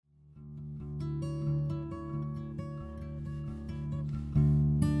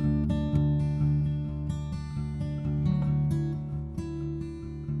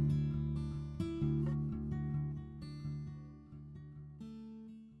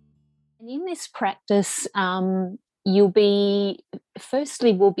In this practice, you'll be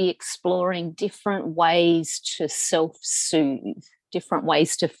firstly, we'll be exploring different ways to self-soothe, different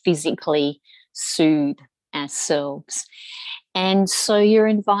ways to physically soothe ourselves. And so you're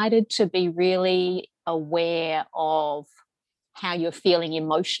invited to be really aware of how you're feeling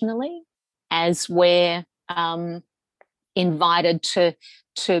emotionally, as we're invited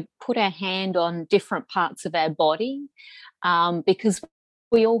to put our hand on different parts of our body, because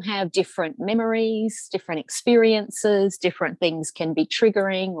we all have different memories, different experiences, different things can be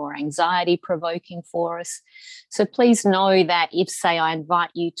triggering or anxiety provoking for us. So please know that if, say, I invite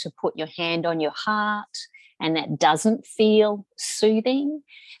you to put your hand on your heart and that doesn't feel soothing,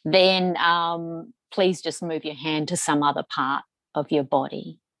 then please just move your hand to some other part of your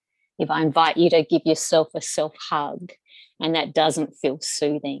body. If I invite you to give yourself a self hug and that doesn't feel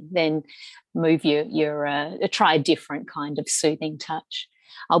soothing, then move try a different kind of soothing touch.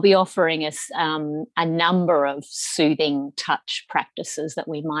 I'll be offering us a number of soothing touch practices that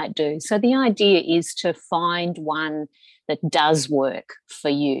we might do. So the idea is to find one that does work for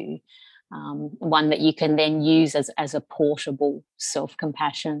you, one that you can then use as a portable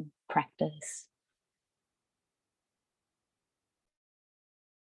self-compassion practice.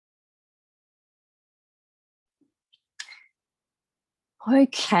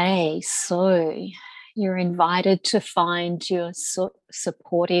 Okay, so you're invited to find your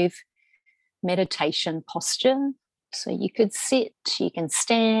supportive meditation posture. So you could sit, you can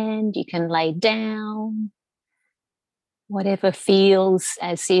stand, you can lay down, whatever feels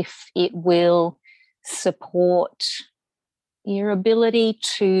as if it will support your ability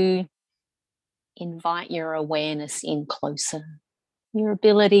to invite your awareness in closer, your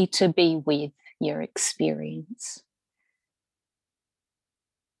ability to be with your experience.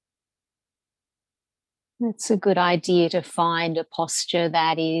 It's a good idea to find a posture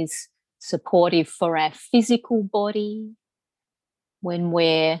that is supportive for our physical body when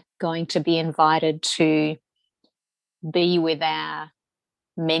we're going to be invited to be with our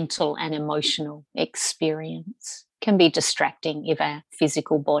mental and emotional experience. It can be distracting if our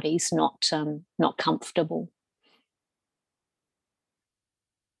physical body's not comfortable.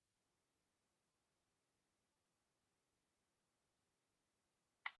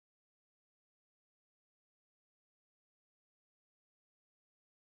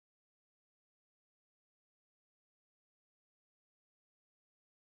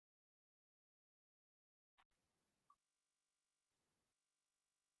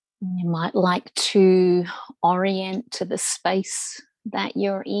 You might like to orient to the space that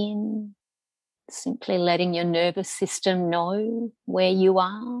you're in, simply letting your nervous system know where you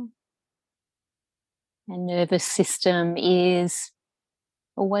are. And nervous system is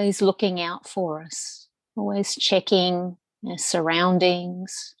always looking out for us, always checking our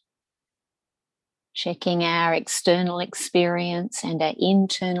surroundings, checking our external experience and our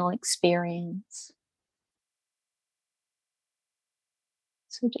internal experience.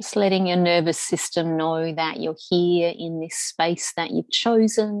 So just letting your nervous system know that you're here in this space that you've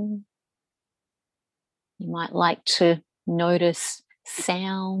chosen. You might like to notice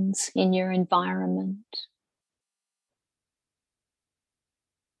sounds in your environment.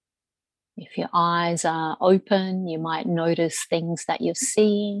 If your eyes are open, you might notice things that you're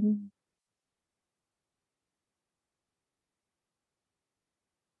seeing.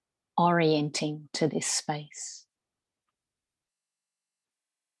 Orienting to this space.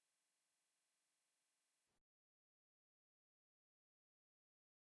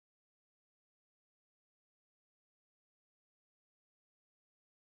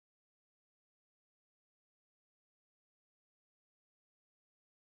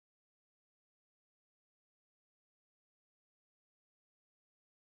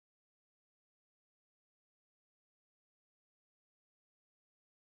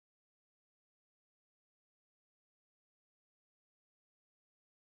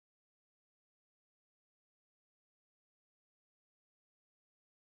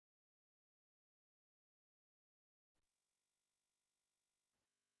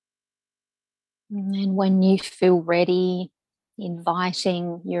 And then when you feel ready,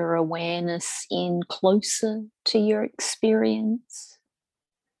 inviting your awareness in closer to your experience,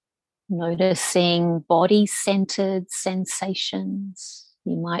 noticing body-centered sensations.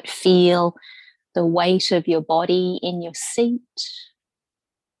 You might feel the weight of your body in your seat.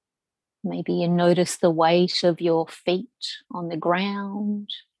 Maybe you notice the weight of your feet on the ground.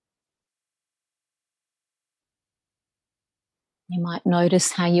 You might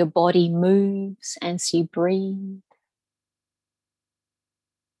notice how your body moves as you breathe.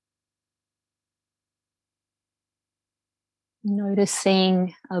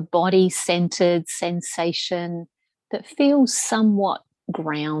 Noticing a body-centered sensation that feels somewhat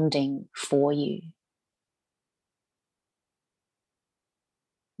grounding for you.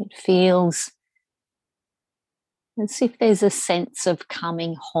 It feels as if there's a sense of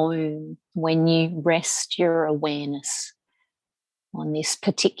coming home when you rest your awareness on this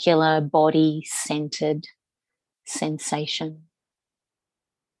particular body-centered sensation.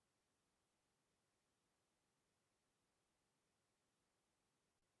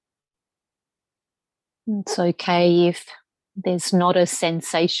 It's okay if there's not a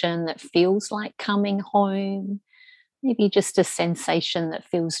sensation that feels like coming home, maybe just a sensation that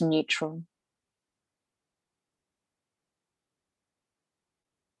feels neutral.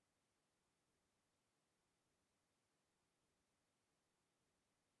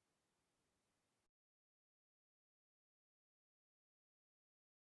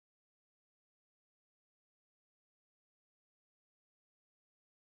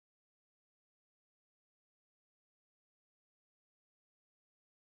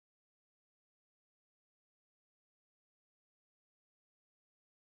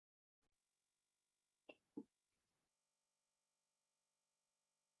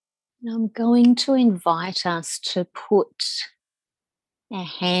 And I'm going to invite us to put a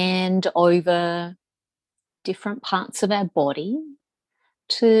hand over different parts of our body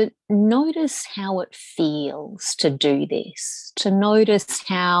to notice how it feels to do this, to notice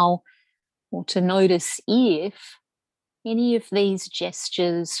how, or to notice if any of these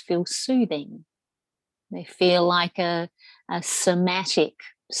gestures feel soothing. They feel like a somatic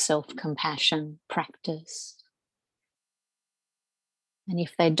self-compassion practice. And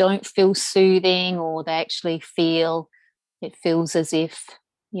if they don't feel soothing, or they actually feel, it feels as if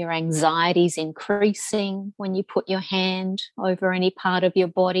your anxiety is increasing when you put your hand over any part of your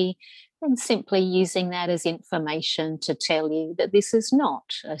body, then simply using that as information to tell you that this is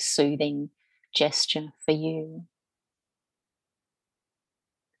not a soothing gesture for you.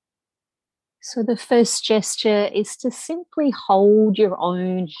 So the first gesture is to simply hold your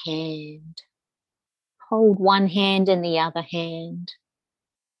own hand. Hold one hand in the other hand.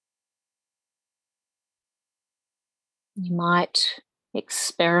 You might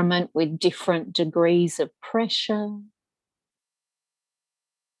experiment with different degrees of pressure.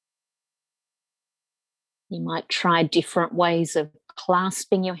 You might try different ways of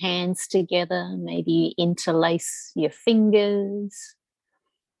clasping your hands together. Maybe you interlace your fingers,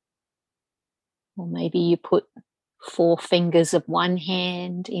 or maybe you put 4 fingers of one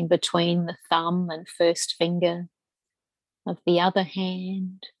hand in between the thumb and first finger of the other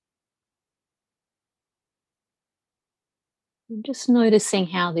hand. And just noticing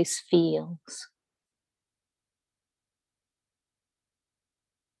how this feels.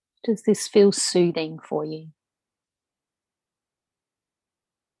 Does this feel soothing for you?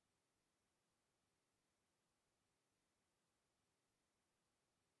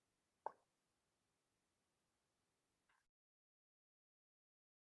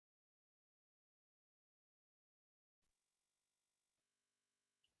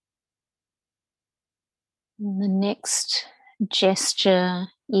 And the next gesture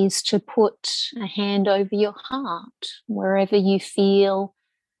is to put a hand over your heart, wherever you feel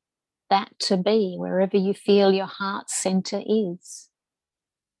that to be, wherever you feel your heart center is.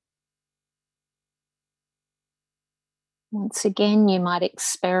 Once again, you might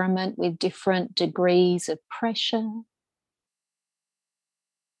experiment with different degrees of pressure. You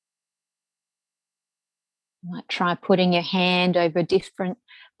might try putting your hand over different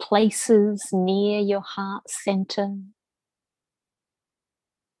places near your heart center.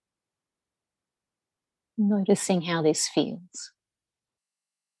 Noticing how this feels.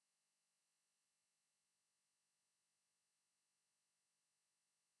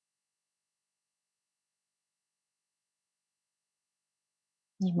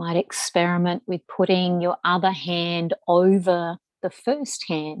 You might experiment with putting your other hand over the first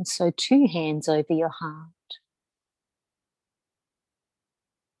hand, so 2 hands over your heart.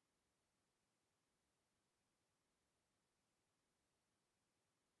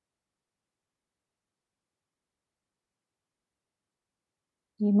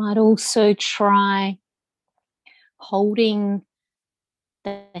 You might also try holding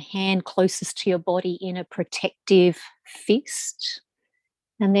the hand closest to your body in a protective fist,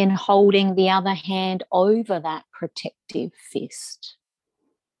 and then holding the other hand over that protective fist.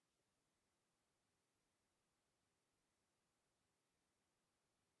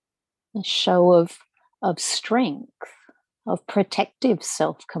 A show of strength, of protective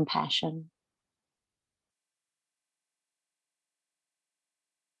self-compassion.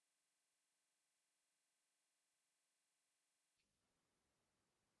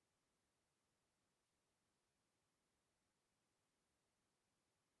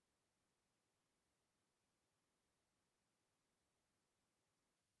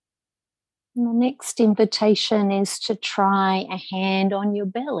 And the next invitation is to try a hand on your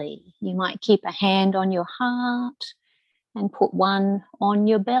belly. You might keep a hand on your heart and put one on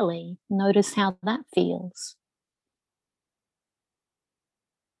your belly. Notice how that feels.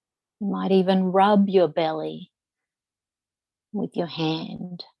 You might even rub your belly with your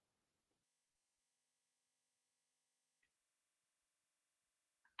hand.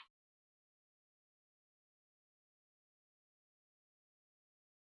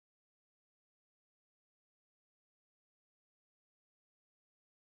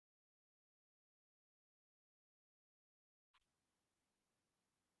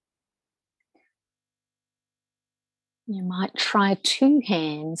 You might try two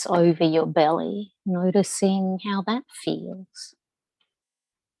hands over your belly, noticing how that feels.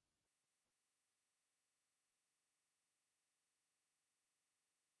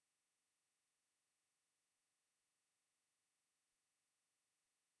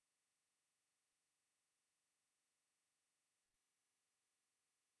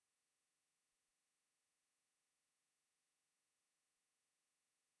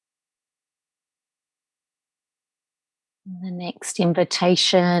 The next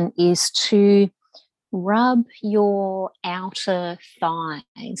invitation is to rub your outer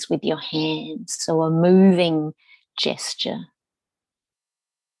thighs with your hands, so a moving gesture.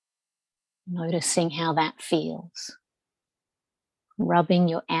 Noticing how that feels. Rubbing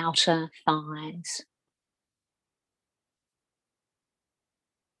your outer thighs.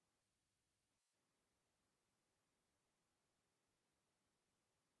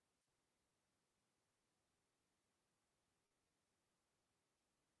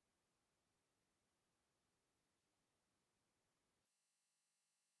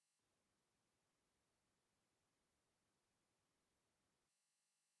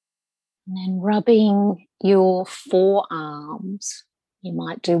 And then rubbing your forearms. You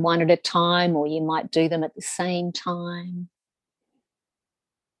might do one at a time, or you might do them at the same time.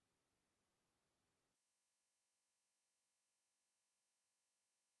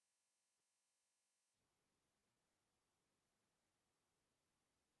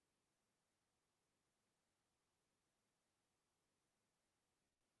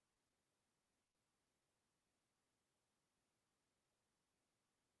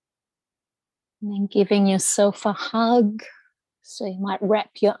 And then giving yourself a hug. So you might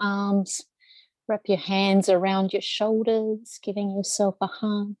wrap your arms, wrap your hands around your shoulders, giving yourself a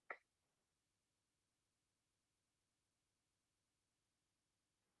hug.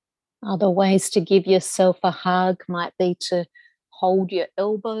 Other ways to give yourself a hug might be to hold your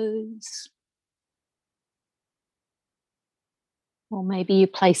elbows. Or maybe you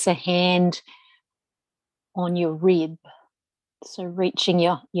place a hand on your rib. So reaching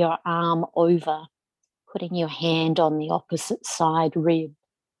your arm over, putting your hand on the opposite side rib.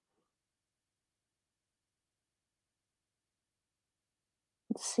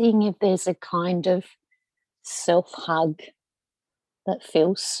 Seeing if there's a kind of self-hug that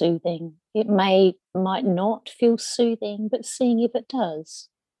feels soothing. It might not feel soothing, but seeing if it does.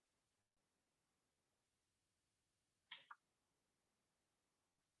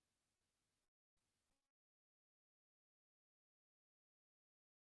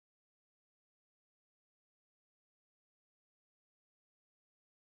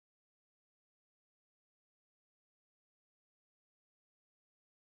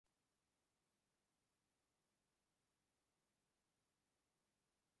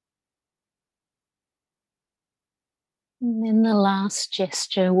 And then the last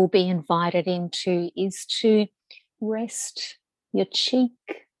gesture we'll be invited into is to rest your cheek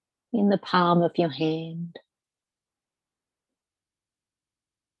in the palm of your hand.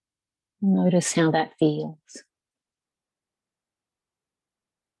 Notice how that feels.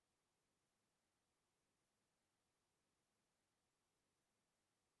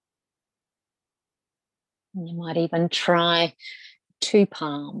 And you might even try two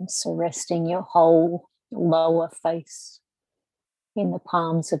palms, so resting your whole lower face in the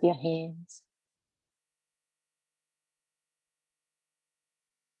palms of your hands.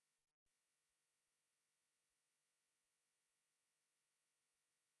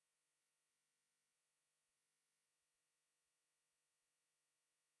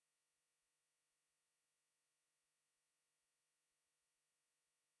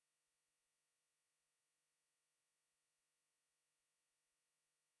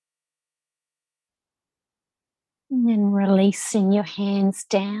 And then releasing your hands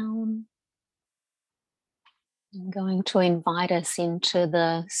down. I'm going to invite us into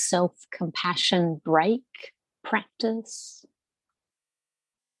the self-compassion break practice.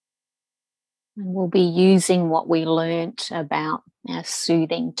 And we'll be using what we learnt about our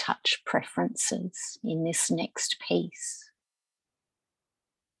soothing touch preferences in this next piece.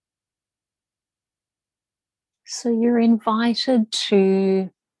 So you're invited to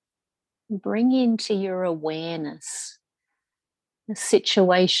bring into your awareness a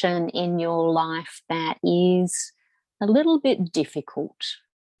situation in your life that is a little bit difficult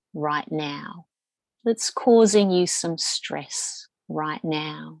right now, that's causing you some stress right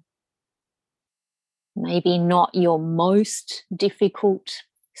now. Maybe not your most difficult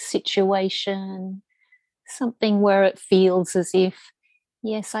situation, something where it feels as if,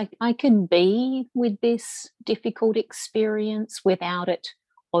 yes, I can be with this difficult experience without it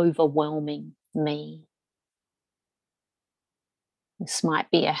overwhelming me. This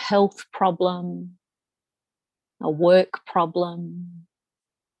might be a health problem, a work problem,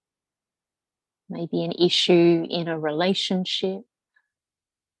 maybe an issue in a relationship.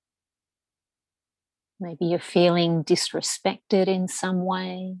 Maybe you're feeling disrespected in some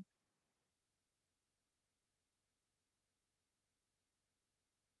way.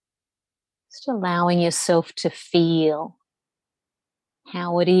 Just allowing yourself to feel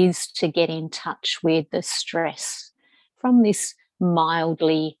how it is to get in touch with the stress from this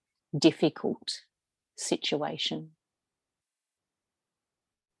mildly difficult situation.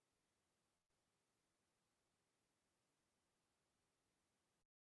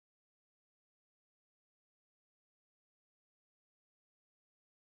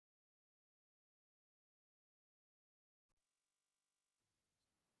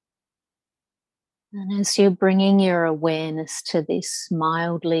 And as you're bringing your awareness to this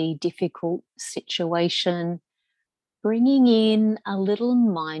mildly difficult situation, bringing in a little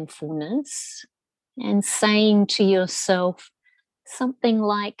mindfulness and saying to yourself something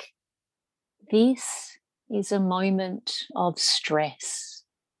like, this is a moment of stress.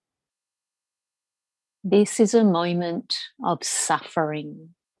 This is a moment of suffering.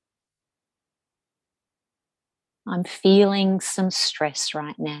 I'm feeling some stress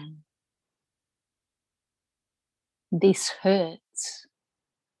right now. This hurts.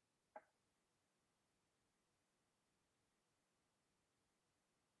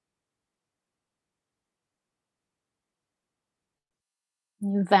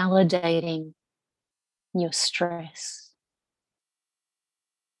 You're validating your stress.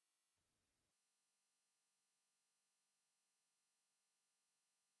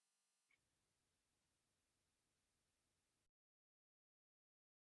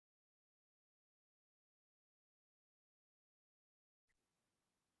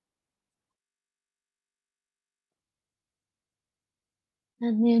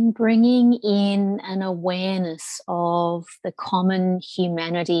 And then bringing in an awareness of the common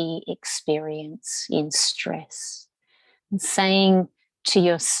humanity experience in stress. And saying to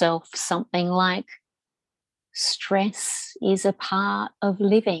yourself something like, stress is a part of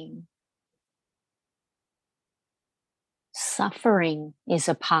living. Suffering is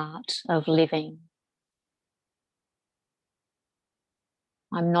a part of living.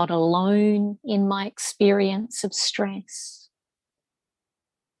 I'm not alone in my experience of stress.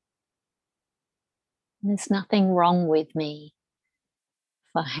 There's nothing wrong with me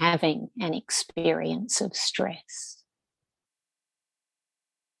for having an experience of stress.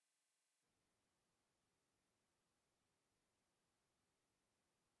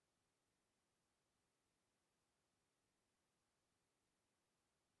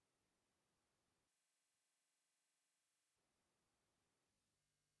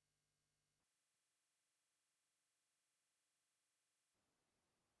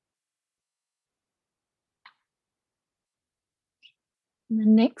 The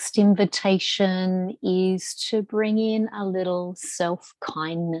next invitation is to bring in a little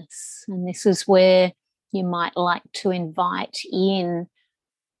self-kindness. And this is where you might like to invite in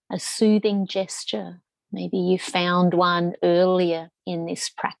a soothing gesture. Maybe you found one earlier in this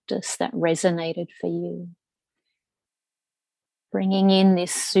practice that resonated for you. Bringing in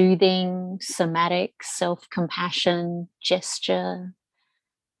this soothing, somatic, self-compassion gesture.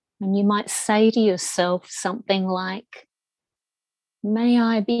 And you might say to yourself something like, may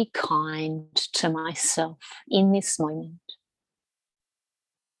I be kind to myself in this moment.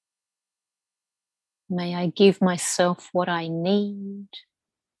 May I give myself what I need.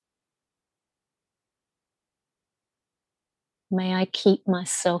 May I keep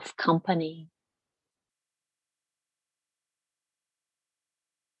myself company.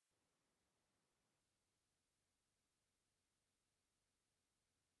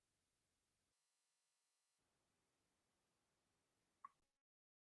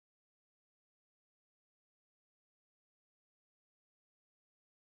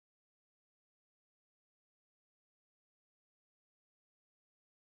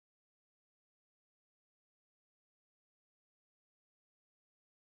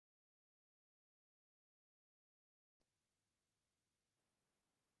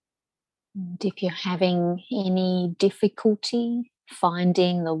 And if you're having any difficulty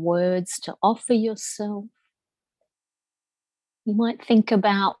finding the words to offer yourself, you might think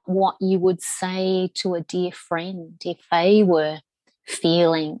about what you would say to a dear friend if they were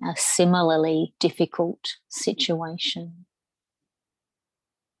feeling a similarly difficult situation.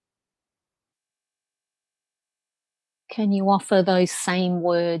 Can you offer those same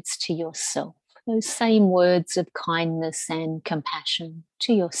words to yourself, those same words of kindness and compassion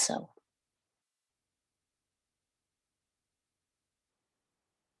to yourself?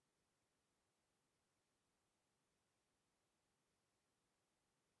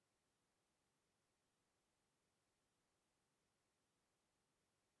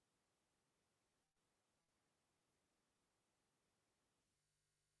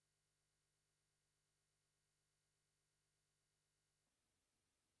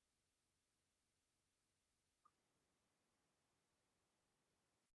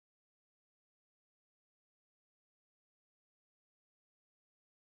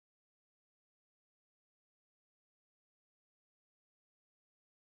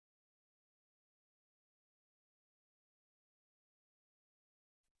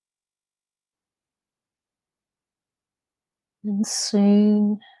 And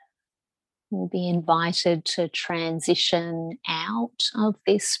soon we'll be invited to transition out of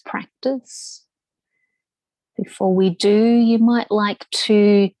this practice. Before we do, you might like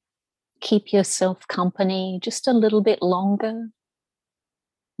to keep yourself company just a little bit longer,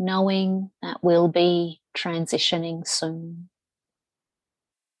 knowing that we'll be transitioning soon.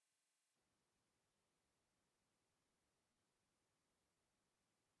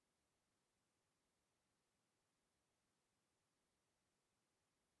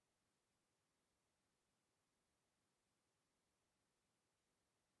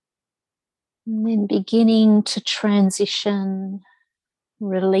 And then beginning to transition,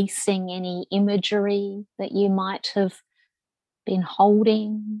 releasing any imagery that you might have been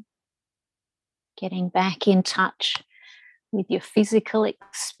holding, getting back in touch with your physical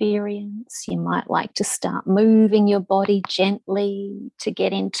experience. You might like to start moving your body gently to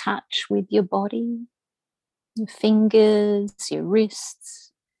get in touch with your body, your fingers, your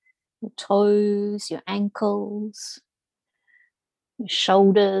wrists, your toes, your ankles, your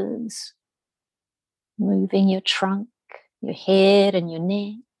shoulders, moving your trunk, your head, and your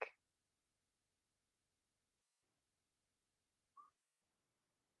neck.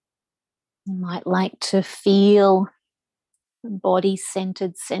 You might like to feel a body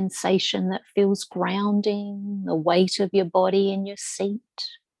centered sensation that feels grounding, the weight of your body in your seat,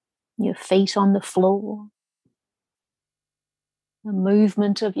 your feet on the floor, the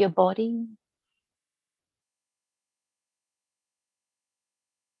movement of your body.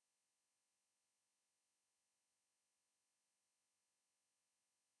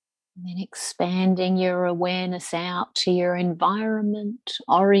 And then expanding your awareness out to your environment,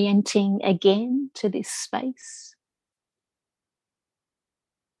 orienting again to this space.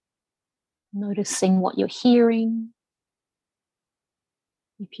 Noticing what you're hearing.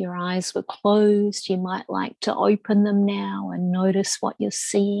 If your eyes were closed, you might like to open them now and notice what you're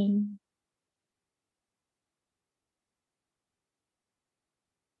seeing.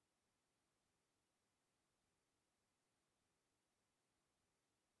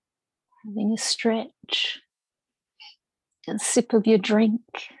 Having a stretch, a sip of your drink.